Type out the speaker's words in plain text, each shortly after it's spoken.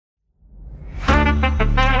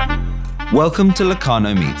Welcome to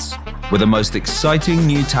Locarno Meets, where the most exciting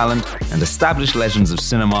new talent and established legends of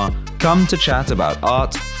cinema come to chat about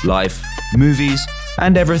art, life, movies,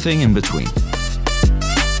 and everything in between.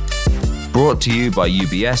 Brought to you by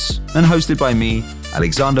UBS and hosted by me,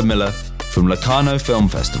 Alexander Miller, from Locarno Film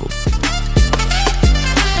Festival.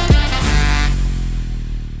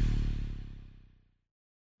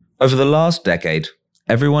 Over the last decade,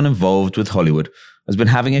 everyone involved with Hollywood has been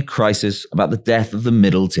having a crisis about the death of the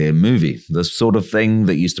middle-tier movie, the sort of thing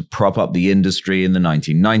that used to prop up the industry in the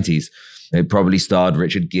 1990s. It probably starred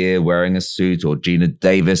Richard Gere wearing a suit or Gina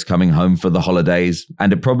Davis coming home for the holidays,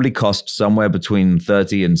 and it probably cost somewhere between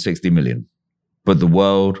 30 and 60 million. But the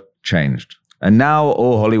world changed. And now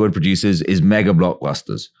all Hollywood produces is mega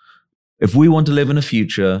blockbusters. If we want to live in a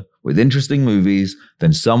future with interesting movies,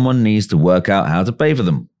 then someone needs to work out how to pay for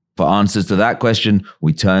them. For answers to that question,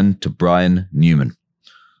 we turn to Brian Newman.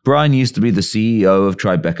 Brian used to be the CEO of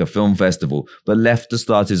Tribeca Film Festival, but left to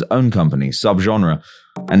start his own company, Subgenre.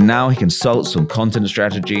 And now he consults on content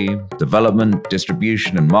strategy, development,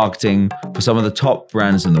 distribution, and marketing for some of the top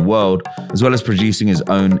brands in the world, as well as producing his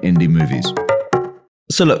own indie movies.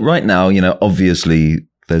 So look, right now, obviously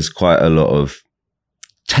there's quite a lot of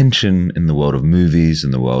tension in the world of movies, in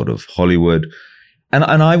the world of Hollywood. And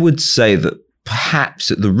I would say that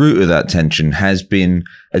perhaps at the root of that tension has been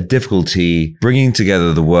a difficulty bringing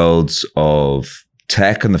together the worlds of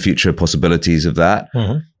tech and the future possibilities of that,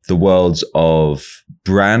 the worlds of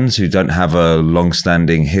brands who don't have a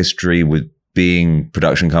long-standing history with being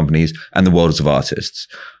production companies, and the worlds of artists.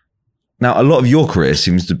 Now, a lot of your career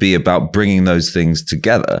seems to be about bringing those things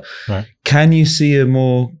together. Right. Can you see a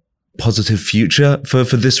more positive future for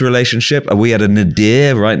this relationship? Are we at a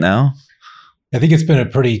nadir right now? I think it's been a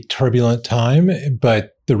pretty turbulent time,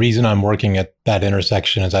 but the reason I'm working at that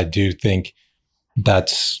intersection is I do think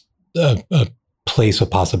that's a place of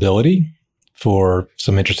possibility for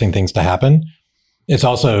some interesting things to happen. It's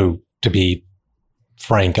also, to be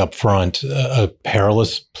frank up front, a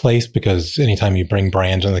perilous place, because anytime you bring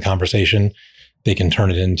brands into the conversation, they can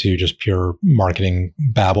turn it into just pure marketing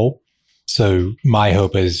babble. So my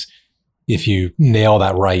hope is if you nail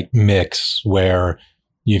that right mix where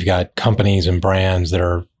you've got companies and brands that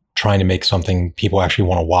are trying to make something people actually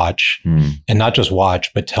want to watch, and not just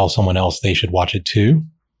watch, but tell someone else they should watch it too,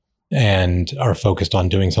 and are focused on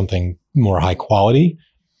doing something more high quality,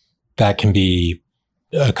 that can be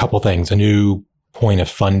a couple things. A new point of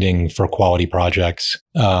funding for quality projects,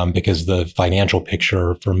 because the financial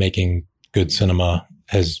picture for making good cinema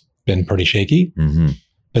has been pretty shaky.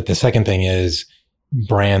 But the second thing is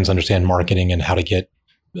brands understand marketing and how to get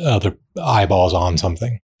other eyeballs on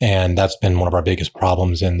something. And that's been one of our biggest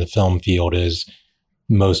problems in the film field is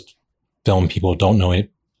most film people don't know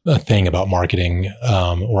a thing about marketing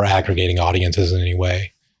or aggregating audiences in any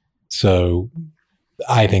way. So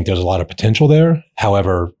I think there's a lot of potential there.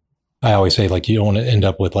 However, I always say, you don't want to end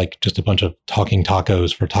up with just a bunch of talking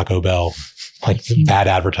tacos for Taco Bell, bad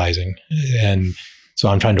advertising. And so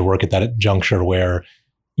I'm trying to work at that juncture where,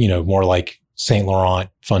 more like Saint Laurent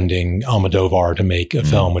funding Almodovar to make a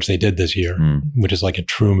film, which they did this year, which is like a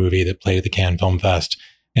true movie that played at the Cannes Film Fest,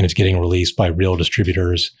 and it's getting released by real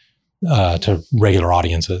distributors to regular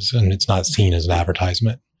audiences. And it's not seen as an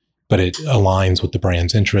advertisement, but it aligns with the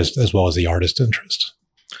brand's interest as well as the artist's interest.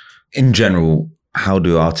 In general, how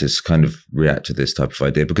do artists kind of react to this type of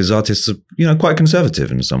idea? Because artists are, quite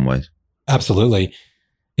conservative in some ways. Absolutely.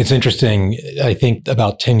 It's interesting. I think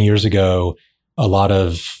about 10 years ago, a lot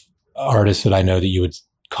of artists that I know that you would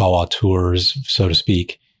call auteurs, so to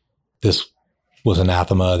speak, this was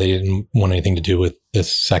anathema. They didn't want anything to do with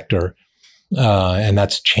this sector. And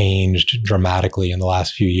that's changed dramatically in the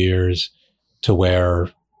last few years to where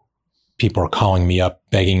people are calling me up,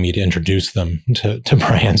 begging me to introduce them to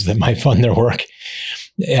brands that might fund their work.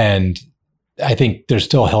 And I think there's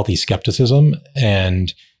still healthy skepticism,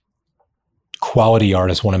 and quality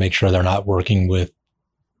artists want to make sure they're not working with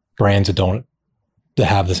brands that don't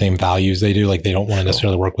have the same values they do. They don't want to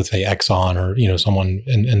necessarily work with, say, Exxon or, someone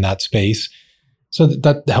in that space. So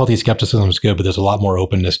that healthy skepticism is good, but there's a lot more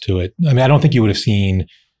openness to it. I mean, I don't think you would have seen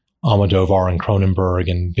Almodovar and Cronenberg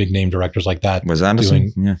and big name directors like that. Was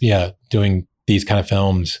Anderson? Doing these kind of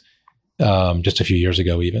films just a few years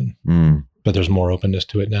ago even. But there's more openness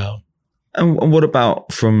to it now. And what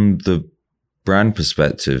about from the brand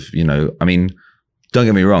perspective? I mean, don't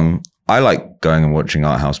get me wrong, I like going and watching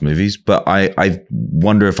art house movies, but I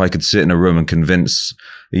wonder if I could sit in a room and convince,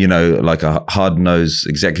 like a hard-nosed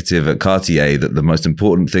executive at Cartier that the most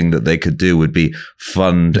important thing that they could do would be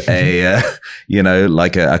fund a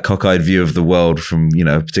cockeyed view of the world from,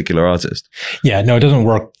 a particular artist. Yeah, no, it doesn't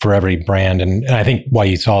work for every brand. And I think why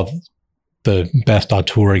you saw the best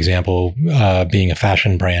auteur example being a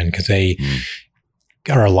fashion brand, because they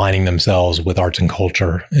are aligning themselves with arts and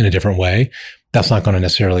culture in a different way. That's not going to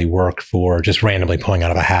necessarily work for just randomly pulling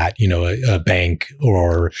out of a hat, a bank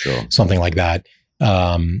or something like that,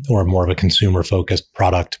 or more of a consumer-focused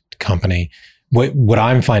product company. What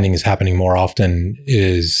I'm finding is happening more often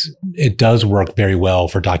is it does work very well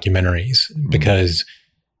for documentaries, because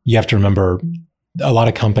you have to remember a lot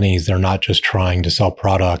of companies, they're not just trying to sell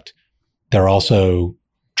product. They're also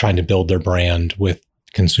trying to build their brand with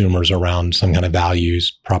consumers around some kind of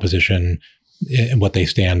values proposition and what they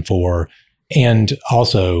stand for. And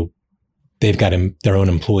also they've got their own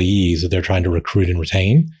employees that they're trying to recruit and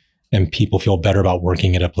retain. And people feel better about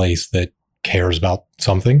working at a place that cares about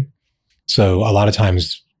something. So a lot of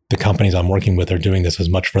times the companies I'm working with are doing this as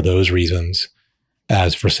much for those reasons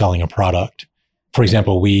as for selling a product. For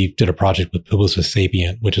example, we did a project with Publicis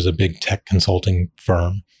Sapient, which is a big tech consulting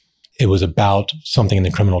firm. It was about something in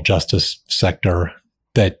the criminal justice sector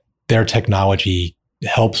that their technology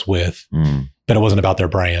helps with, but it wasn't about their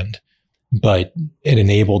brand. But it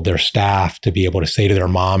enabled their staff to be able to say to their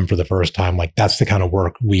mom for the first time, like, that's the kind of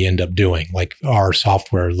work we end up doing. Like, our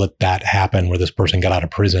software let that happen where this person got out of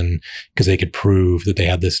prison because they could prove that they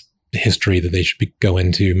had this history that they should go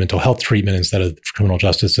into mental health treatment instead of the criminal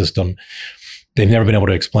justice system. They've never been able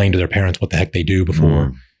to explain to their parents what the heck they do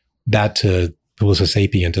before. That to Publicis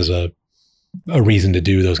Sapient is a reason to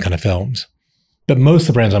do those kind of films. But most of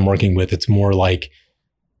the brands I'm working with, it's more like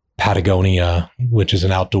Patagonia, which is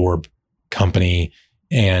an outdoor company,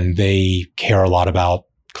 and they care a lot about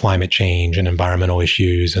climate change and environmental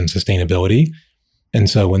issues and sustainability. And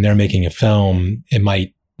so when they're making a film, it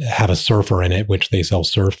might have a surfer in it, which they sell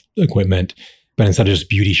surf equipment. But instead of just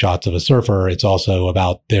beauty shots of a surfer, it's also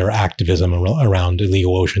about their activism around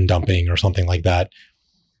illegal ocean dumping or something like that.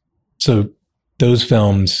 So those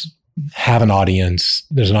films have an audience.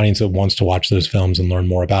 There's an audience that wants to watch those films and learn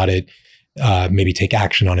more about it, maybe take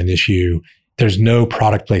action on an issue. There's no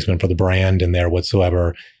product placement for the brand in there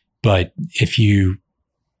whatsoever. But if you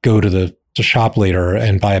go to the shop later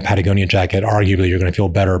and buy a Patagonia jacket, arguably you're going to feel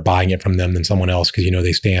better buying it from them than someone else because you know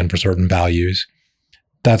they stand for certain values.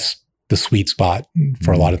 That's the sweet spot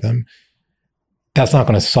for a lot of them. That's not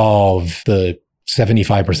going to solve the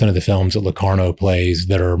 75% of the films that Locarno plays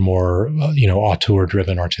that are more,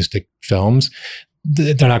 auteur-driven artistic films.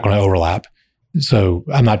 They're not going to overlap. So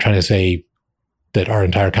I'm not trying to say that our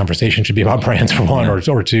entire conversation should be about brands for one,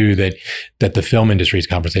 or two, that the film industry's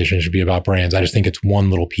conversation should be about brands. I just think it's one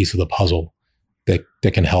little piece of the puzzle that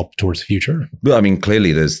can help towards the future. But I mean,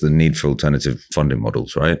 clearly there's the need for alternative funding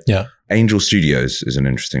models, right? Yeah. Angel Studios is an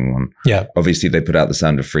interesting one. Yeah. Obviously they put out The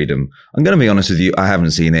Sound of Freedom. I'm going to be honest with you, I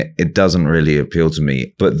haven't seen it. It doesn't really appeal to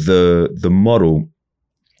me. But the model,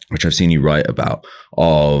 which I've seen you write about,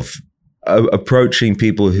 of approaching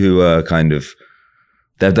people who are kind of,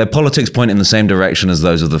 their politics point in the same direction as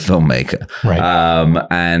those of the filmmaker, right?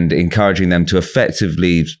 And encouraging them to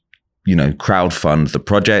effectively, crowdfund the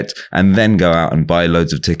project and then go out and buy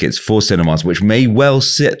loads of tickets for cinemas, which may well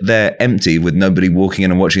sit there empty with nobody walking in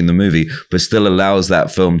and watching the movie, but still allows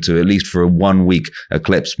that film to, at least for a 1 week,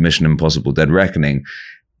 eclipse Mission Impossible: Dead Reckoning.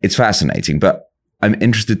 It's fascinating, but I'm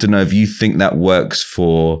interested to know if you think that works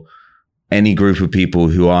for any group of people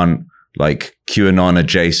who aren't like QAnon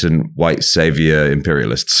adjacent white savior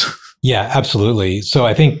imperialists. Yeah, absolutely. So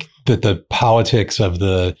I think that the politics of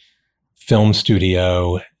the film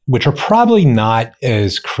studio, which are probably not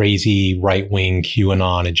as crazy right-wing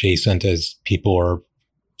QAnon adjacent as people are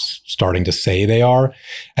starting to say they are.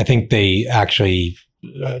 I think they actually,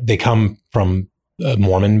 they come from a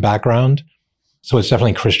Mormon background. So it's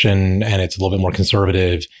definitely Christian and it's a little bit more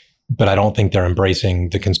conservative, but I don't think they're embracing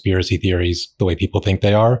the conspiracy theories the way people think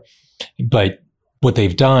they are. But what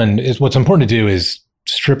they've done is, what's important to do is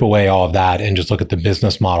strip away all of that and just look at the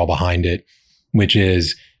business model behind it, which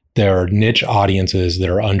is there are niche audiences that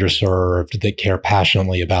are underserved, that care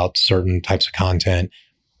passionately about certain types of content.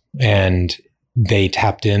 And they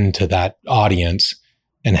tapped into that audience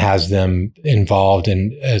and has them involved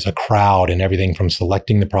in as a crowd in everything from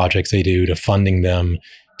selecting the projects they do to funding them,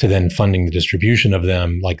 to then funding the distribution of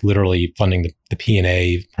them, like literally funding the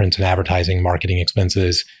P&A, print and advertising, marketing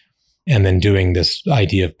expenses, and then doing this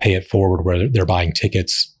idea of pay it forward where they're buying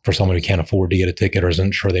tickets for someone who can't afford to get a ticket or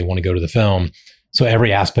isn't sure they want to go to the film. So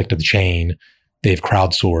every aspect of the chain, they've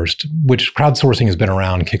crowdsourced, which crowdsourcing has been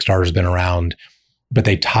around, Kickstarter has been around, but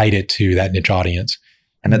they tied it to that niche audience.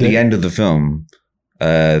 And at the end of the film,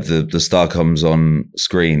 the star comes on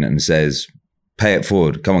screen and says, pay it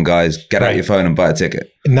forward. Come on, guys, get out your phone and buy a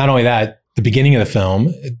ticket. And not only that, the beginning of the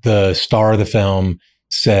film, the star of the film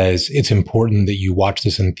says it's important that you watch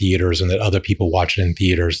this in theaters and that other people watch it in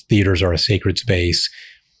theaters. Theaters are a sacred space.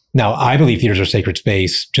 Now, I believe theaters are a sacred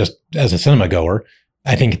space just as a cinema goer.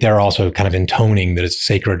 I think they're also kind of intoning that it's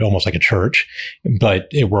sacred, almost like a church, but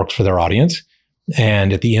it works for their audience.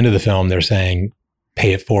 And at the end of the film, they're saying,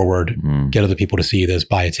 pay it forward, get other people to see this,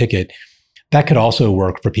 buy a ticket. That could also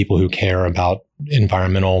work for people who care about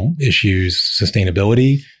environmental issues,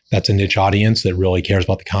 sustainability. That's a niche audience that really cares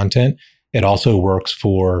about the content. It also works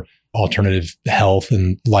for alternative health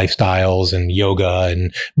and lifestyles and yoga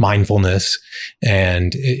and mindfulness.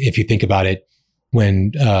 And if you think about it,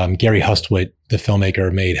 when Gary Hustwit, the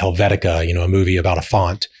filmmaker, made Helvetica, a movie about a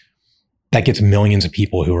font, that gets millions of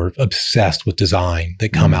people who are obsessed with design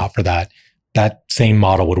that come out for that. That same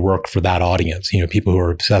model would work for that audience, people who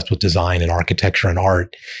are obsessed with design and architecture and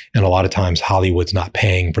art. And a lot of times Hollywood's not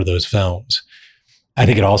paying for those films. I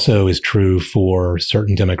think it also is true for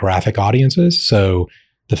certain demographic audiences. So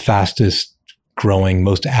the fastest growing,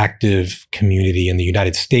 most active community in the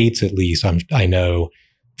United States, at least I know,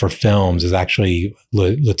 for films is actually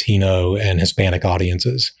Latino and Hispanic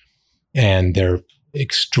audiences. And they're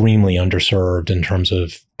extremely underserved in terms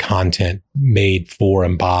of content made for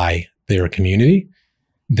and by their community.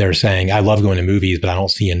 They're saying, I love going to movies, but I don't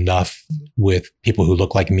see enough with people who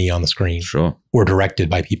look like me on the screen. Sure. Or directed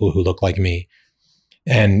by people who look like me.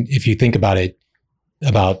 And if you think about it,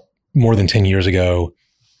 about more than 10 years ago,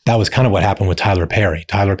 that was kind of what happened with Tyler Perry.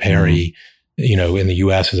 Tyler Perry, in the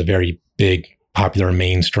US is a very big, popular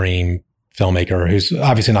mainstream filmmaker who's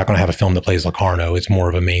obviously not going to have a film that plays Locarno. It's more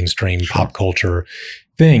of a mainstream pop culture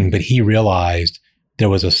thing. But he realized there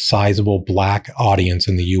was a sizable Black audience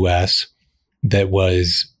in the US that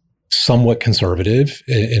was somewhat conservative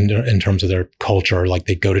in terms of their culture. Like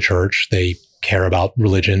they go to church, they care about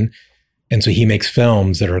religion. And so he makes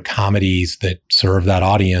films that are comedies that serve that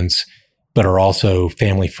audience, but are also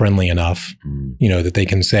family friendly enough, that they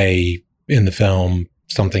can say in the film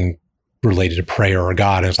something related to prayer or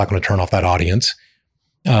God, and it's not going to turn off that audience.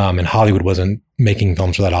 And Hollywood wasn't making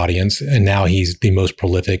films for that audience. And now he's the most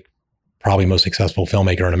prolific, probably most successful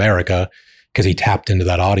filmmaker in America because he tapped into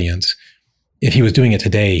that audience. If he was doing it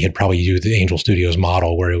today, he'd probably do the Angel Studios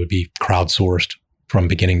model where it would be crowdsourced from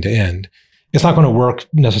beginning to end. It's not going to work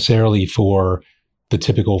necessarily for the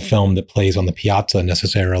typical film that plays on the piazza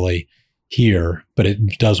necessarily here, but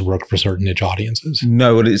it does work for certain niche audiences.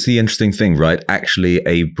 No, well, it's the interesting thing, right? Actually,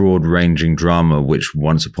 a broad-ranging drama, which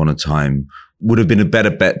once upon a time would have been a better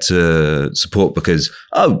bet to support because,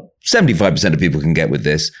 75% of people can get with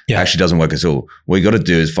this, actually doesn't work at all. What you got to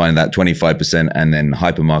do is find that 25% and then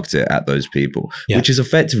hypermarket it at those people, which is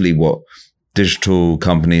effectively what digital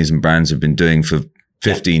companies and brands have been doing for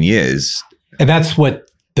 15 years. And that's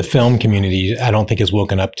what the film community, I don't think, has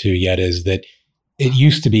woken up to yet, is that it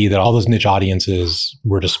used to be that all those niche audiences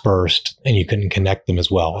were dispersed and you couldn't connect them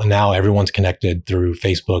as well. And now everyone's connected through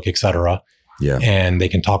Facebook, et cetera. Yeah. And they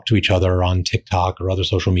can talk to each other on TikTok or other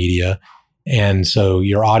social media. And so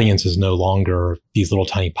your audience is no longer these little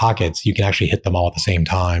tiny pockets. You can actually hit them all at the same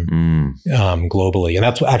time globally. And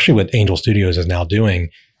that's actually what Angel Studios is now doing.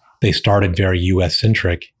 They started very US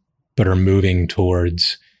centric, but are moving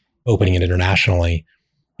towards opening it internationally.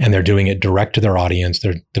 And they're doing it direct to their audience.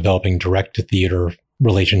 They're developing direct to theater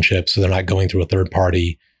relationships. So they're not going through a third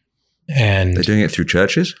party. And they're doing it through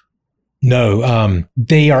churches? No,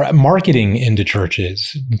 they are marketing into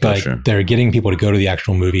churches, but they're getting people to go to the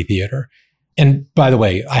actual movie theater. And by the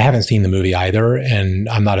way, I haven't seen the movie either, and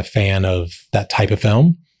I'm not a fan of that type of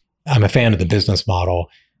film. I'm a fan of the business model.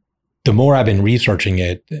 The more I've been researching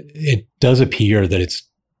it, it does appear that it's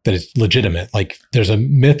legitimate. Like there's a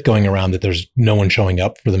myth going around that there's no one showing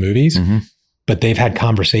up for the movies, but they've had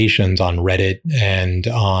conversations on Reddit and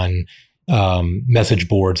on message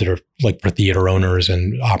boards that are like for theater owners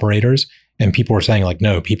and operators. And people are saying like,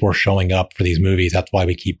 no, people are showing up for these movies. That's why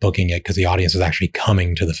we keep booking it, because the audience is actually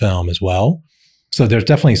coming to the film as well. So there's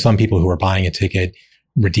definitely some people who are buying a ticket,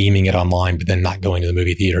 redeeming it online, but then not going to the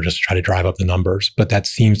movie theater just to try to drive up the numbers. But that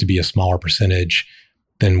seems to be a smaller percentage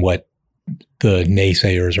than what the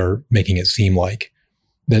naysayers are making it seem like.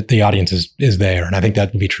 That the audience is there. And I think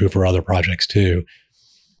that would be true for other projects too.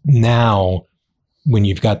 Now, when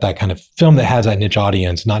you've got that kind of film that has that niche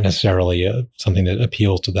audience, not necessarily something that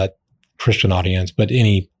appeals to that Christian audience, but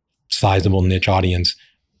any sizable niche audience,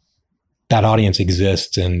 that audience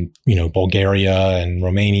exists in, Bulgaria and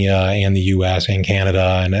Romania and the US and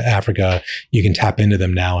Canada and Africa. You can tap into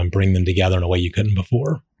them now and bring them together in a way you couldn't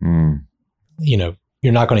before.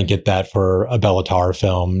 You're not going to get that for a Bellatar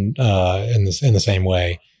film in the same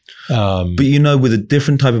way. But with a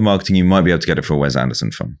different type of marketing, you might be able to get it for a Wes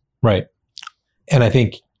Anderson film. Right. And I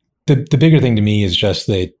think The bigger thing to me is just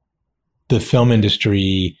that the film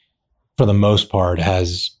industry, for the most part,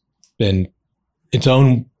 has been its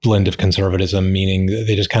own blend of conservatism, meaning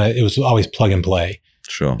they just it was always plug and play.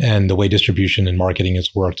 Sure. And the way distribution and marketing has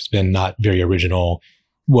worked has been not very original.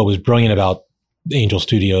 What was brilliant about Angel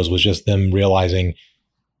Studios was just them realizing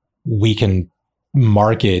we can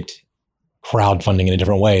market crowdfunding in a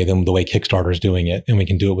different way than the way Kickstarter is doing it. And we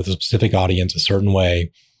can do it with a specific audience a certain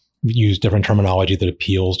way, use different terminology that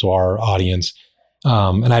appeals to our audience.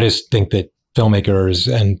 And I just think that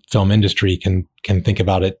filmmakers and film industry can think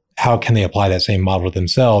about it. How can they apply that same model to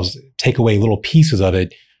themselves, take away little pieces of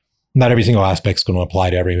it? Not every single aspect is going to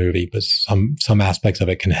apply to every movie, but some aspects of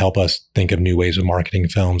it can help us think of new ways of marketing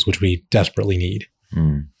films, which we desperately need.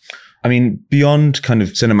 I mean, beyond kind of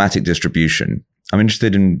cinematic distribution, I'm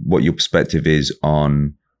interested in what your perspective is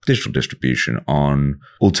on digital distribution, on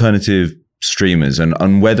alternative streamers,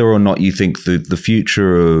 and whether or not you think the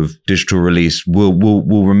future of digital release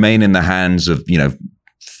will remain in the hands of,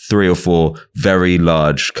 3 or 4 very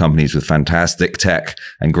large companies with fantastic tech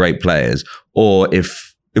and great players, or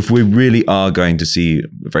if we really are going to see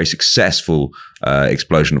a very successful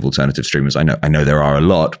explosion of alternative streamers. I know there are a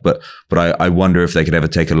lot, but I wonder if they could ever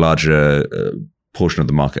take a larger portion of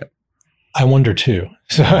the market. I wonder too.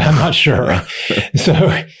 So I'm not sure.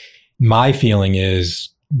 So my feeling is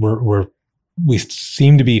we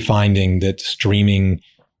seem to be finding that streaming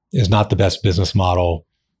is not the best business model.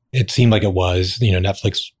 It seemed like it was.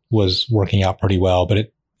 Netflix was working out pretty well, but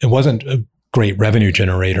it wasn't a great revenue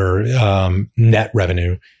generator, net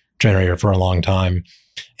revenue generator for a long time.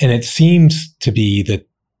 And it seems to be that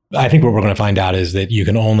I think what we're going to find out is that you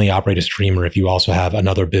can only operate a streamer if you also have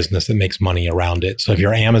another business that makes money around it. So if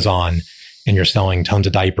you're Amazon and you're selling tons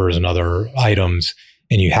of diapers and other items,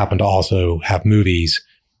 and you happen to also have movies,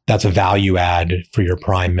 that's a value add for your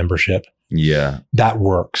Prime membership. Yeah. That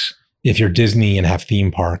works. If you're Disney and have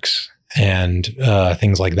theme parks and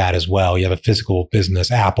things like that as well, you have a physical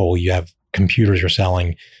business, Apple, you have computers you're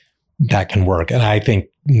selling, that can work. And I think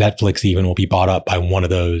Netflix even will be bought up by one of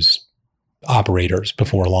those operators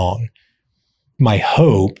before long. My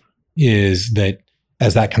hope is that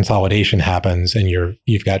as that consolidation happens and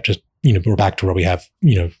you've got just, we're back to where we have,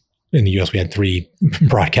 in the US, we had 3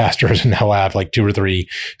 broadcasters and now I have like 2 or 3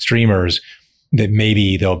 streamers, that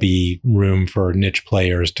maybe there'll be room for niche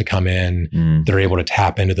players to come in that are able to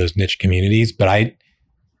tap into those niche communities. But I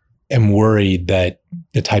am worried that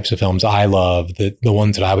the types of films I love, the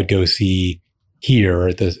ones that I would go see here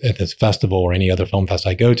at this festival or any other film fest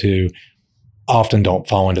I go to, often don't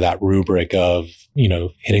fall into that rubric of,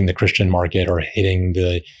 hitting the Christian market or hitting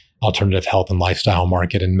the alternative health and lifestyle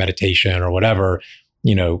market and meditation or whatever.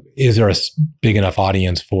 Is there a big enough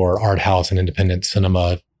audience for art house and independent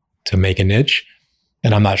cinema to make a niche?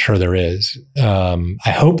 And I'm not sure there is.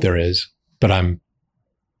 I hope there is, but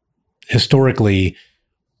historically,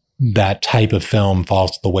 that type of film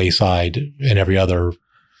falls to the wayside in every other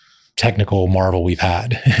technical marvel we've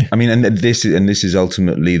had. I mean, and this is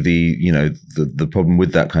ultimately the problem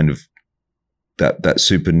with that kind of that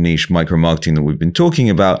super niche micro marketing that we've been talking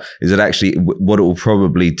about, is that actually what it will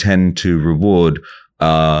probably tend to reward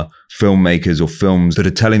are filmmakers or films that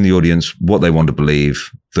are telling the audience what they want to believe,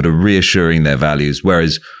 that are reassuring their values.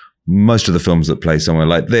 Whereas most of the films that play somewhere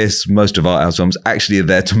like this, most of art house films actually are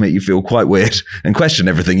there to make you feel quite weird and question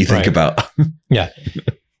everything you think about. Yeah.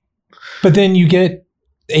 But then you get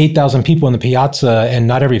 8,000 people in the piazza, and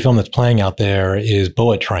not every film that's playing out there is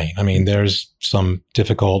Bullet Train. I mean, there's some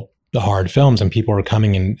difficult, hard films and people are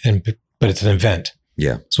coming but it's an event.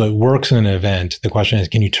 Yeah. So it works in an event. The question is,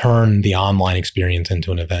 can you turn the online experience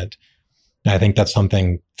into an event? And I think that's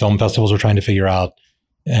something film festivals are trying to figure out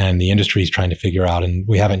and the industry is trying to figure out, and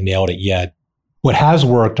we haven't nailed it yet. What has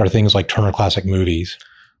worked are things like Turner Classic Movies.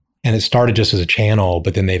 And it started just as a channel,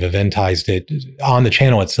 but then they've eventized it on the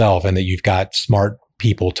channel itself, and that you've got smart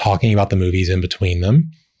people talking about the movies in between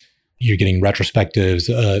them. You're getting retrospectives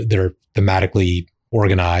that are thematically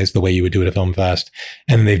organized the way you would do at a film fest.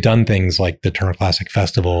 And they've done things like the Turner Classic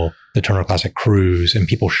Festival, the Turner Classic Cruise, and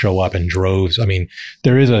people show up in droves. I mean,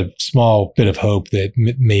 there is a small bit of hope that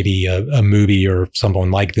maybe a movie or someone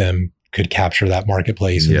like them could capture that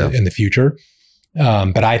marketplace in the future.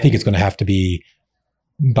 But I think it's going to have to be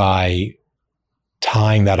by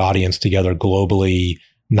tying that audience together globally,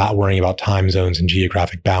 not worrying about time zones and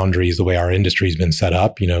geographic boundaries the way our industry's been set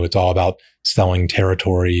up. It's all about selling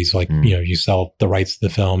territories. Like, you sell the rights to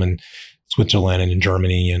the film in Switzerland and in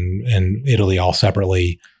Germany and Italy all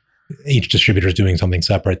separately. Each distributor is doing something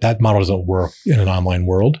separate. That model doesn't work in an online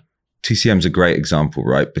world. TCM's a great example,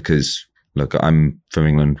 right? Because look, I'm from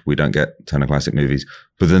England. We don't get Turner Classic Movies.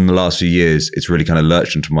 But in the last few years, it's really kind of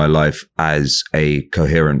lurched into my life as a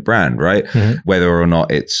coherent brand, right? Mm-hmm. Whether or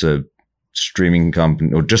not it's a streaming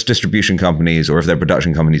company or just distribution companies, or if they're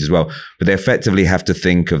production companies as well. But they effectively have to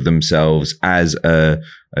think of themselves as a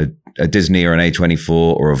Disney or an A24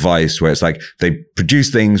 or a Vice, where it's like they produce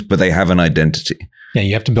things, but they have an identity. Yeah,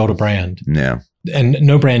 you have to build a brand. Yeah. And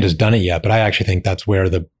no brand has done it yet, but I actually think that's where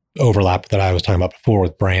the overlap that I was talking about before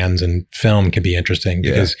with brands and film can be interesting,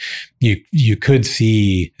 because you could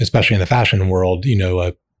see, especially in the fashion world,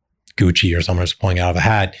 a Gucci or someone who's pulling out of a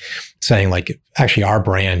hat saying like, actually our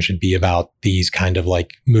brand should be about these kind of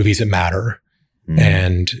like movies that matter.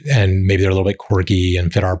 And maybe they're a little bit quirky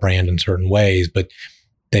and fit our brand in certain ways, but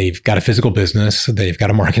they've got a physical business, they've got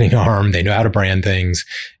a marketing arm, they know how to brand things,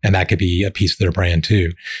 and that could be a piece of their brand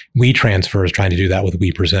too. WeTransfer is trying to do that with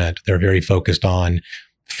WePresent. They're very focused on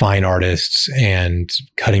fine artists and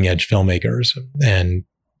cutting edge filmmakers and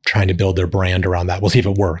trying to build their brand around that. We'll see if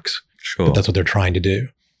it works. Sure. But that's what they're trying to do.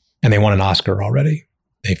 And they won an Oscar already.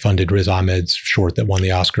 They funded Riz Ahmed's short that won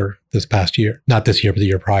the Oscar this past year. Not this year, but the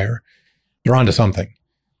year prior. They're onto something.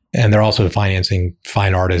 And they're also financing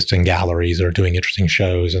fine artists and galleries that are doing interesting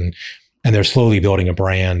shows. And they're slowly building a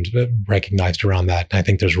brand recognized around that. And I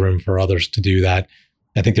think there's room for others to do that.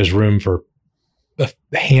 I think there's room for a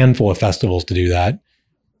handful of festivals to do that.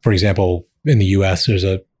 For example, in the US, there's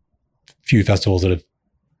a few festivals that have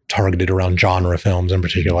targeted around genre films, in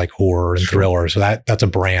particular like horror and thriller. So that's a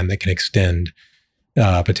brand that can extend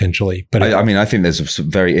potentially. But I think there's a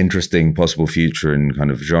very interesting possible future in kind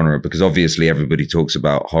of genre, because obviously everybody talks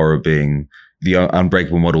about horror being the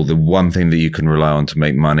unbreakable model, the one thing that you can rely on to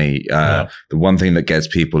make money, the one thing that gets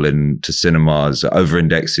people into cinemas, over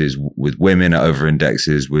indexes with women, over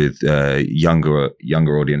indexes with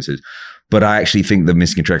younger audiences. But I actually think the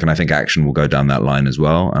missing trick, and I think action will go down that line as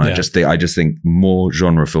well. And I just think more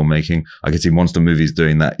genre filmmaking. I could see monster movies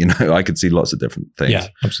doing that. I could see lots of different things. Yeah,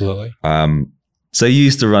 absolutely. So you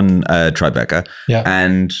used to run Tribeca,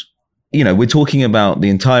 and we're talking about the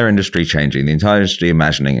entire industry changing, the entire industry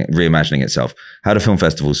reimagining itself. How do film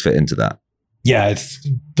festivals fit into that? Yeah, it's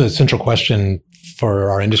the central question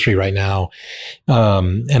for our industry right now.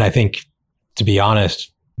 And I think, to be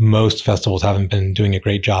honest, most festivals haven't been doing a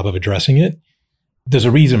great job of addressing it. There's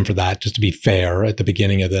a reason for that, just to be fair at the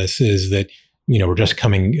beginning of this, is that, we're just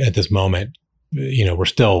coming at this moment, we're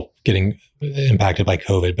still getting impacted by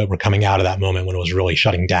COVID, but we're coming out of that moment when it was really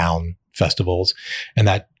shutting down festivals, and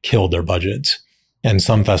that killed their budgets. And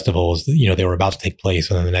some festivals, they were about to take place,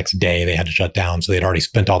 and then the next day they had to shut down. So they'd already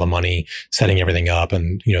spent all the money setting everything up,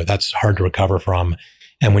 and, that's hard to recover from.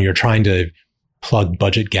 And when you're trying to plug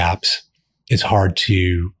budget gaps, it's hard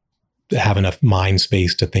to have enough mind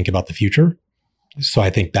space to think about the future. So I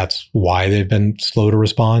think that's why they've been slow to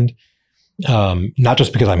respond. Not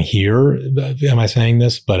just because I'm here, am I saying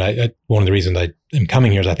this, but one of the reasons I am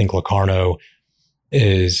coming here is I think Locarno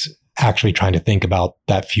is actually trying to think about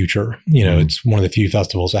that future. It's one of the few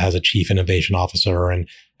festivals that has a chief innovation officer and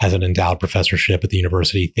has an endowed professorship at the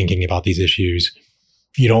university thinking about these issues.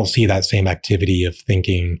 You don't see that same activity of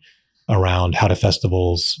thinking around how do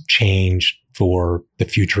festivals change for the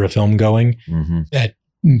future of film going at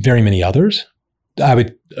very many others. I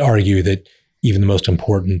would argue that even the most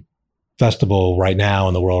important festival right now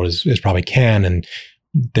in the world is probably Cannes, and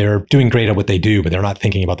they're doing great at what they do, but they're not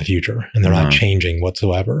thinking about the future, and they're not changing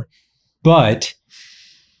whatsoever. But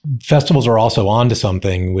festivals are also onto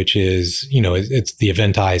something, which is, it's the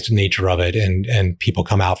eventized nature of it, and people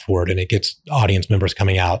come out for it, and it gets audience members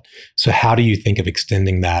coming out. So how do you think of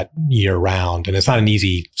extending that year round? And it's not an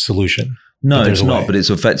easy solution. No, it's not, but it's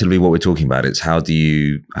effectively what we're talking about. It's how do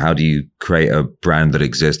you create a brand that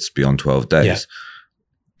exists beyond 12 days? Yeah.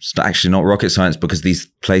 It's actually not rocket science, because these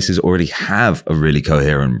places already have a really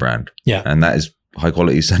coherent brand. Yeah. And that is high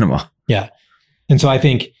quality cinema. Yeah. And so I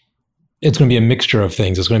think it's going to be a mixture of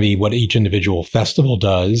things. It's going to be what each individual festival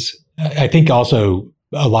does. I think also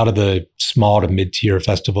a lot of the small to mid-tier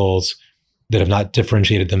festivals that have not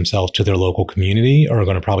differentiated themselves to their local community are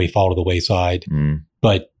going to probably fall to the wayside.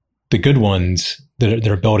 But the good ones that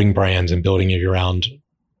are building brands and building a year-round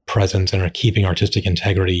presence and are keeping artistic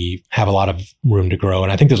integrity have a lot of room to grow.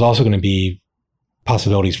 And I think there's also going to be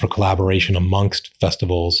possibilities for collaboration amongst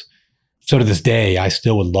festivals. So to this day, I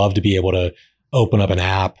still would love to be able to open up an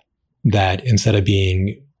app that, instead of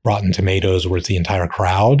being Rotten Tomatoes, where it's the entire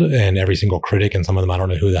crowd and every single critic, and some of them I don't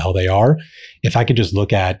know who the hell they are, if I could just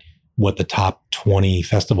look at what the top 20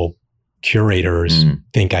 festival curators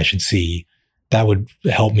think I should see, that would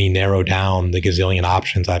help me narrow down the gazillion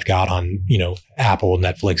options I've got on, Apple,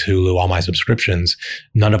 Netflix, Hulu, all my subscriptions,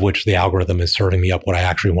 none of which the algorithm is serving me up what I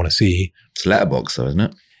actually want to see. It's Letterboxd though, isn't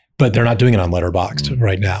it? But they're not doing it on Letterboxd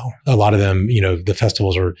right now. A lot of them, the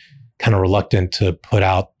festivals are kind of reluctant to put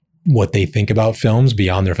out what they think about films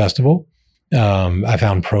beyond their festival. I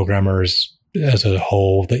found programmers as a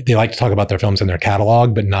whole, they like to talk about their films in their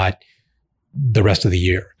catalog, but not the rest of the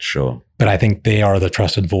year. Sure. But I think they are the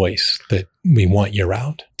trusted voice that we want year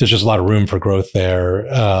round. There's just a lot of room for growth there.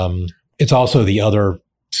 It's also the other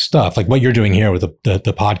stuff, like what you're doing here with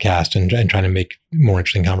the podcast and trying to make more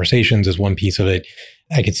interesting conversations is one piece of it.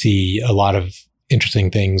 I could see a lot of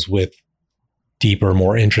interesting things with deeper,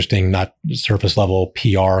 more interesting, not surface level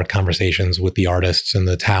PR conversations with the artists and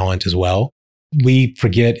the talent as well. We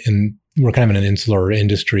forget, and we're kind of in an insular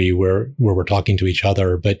industry where we're talking to each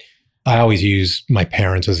other, but I always use my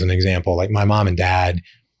parents as an example. Like my mom and dad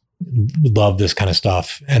love this kind of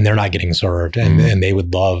stuff and they're not getting served. And they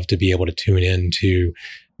would love to be able to tune in to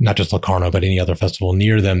not just Locarno, but any other festival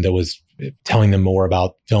near them that was telling them more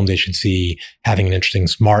about films they should see, having an interesting,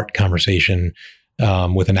 smart conversation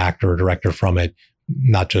with an actor or director from it,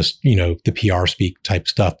 not just, the PR speak type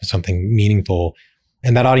stuff, but something meaningful.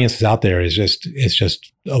 And that audience is out there. It's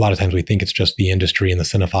just a lot of times we think it's just the industry and the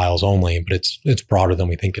cinephiles only, but it's broader than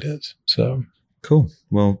we think it is. So cool.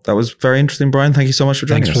 Well, that was very interesting, Brian. Thank you so much for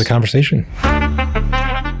joining us. Thanks for the conversation.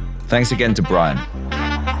 Thanks again to Brian.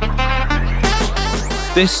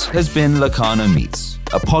 This has been Locarno Meets,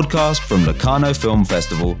 a podcast from Locarno Film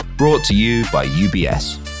Festival brought to you by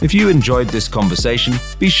UBS. If you enjoyed this conversation,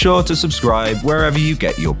 be sure to subscribe wherever you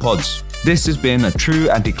get your pods. This has been a true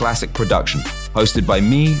anti-classic production, hosted by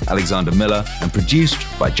me, Alexander Miller, and produced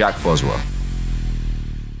by Jack Boswell.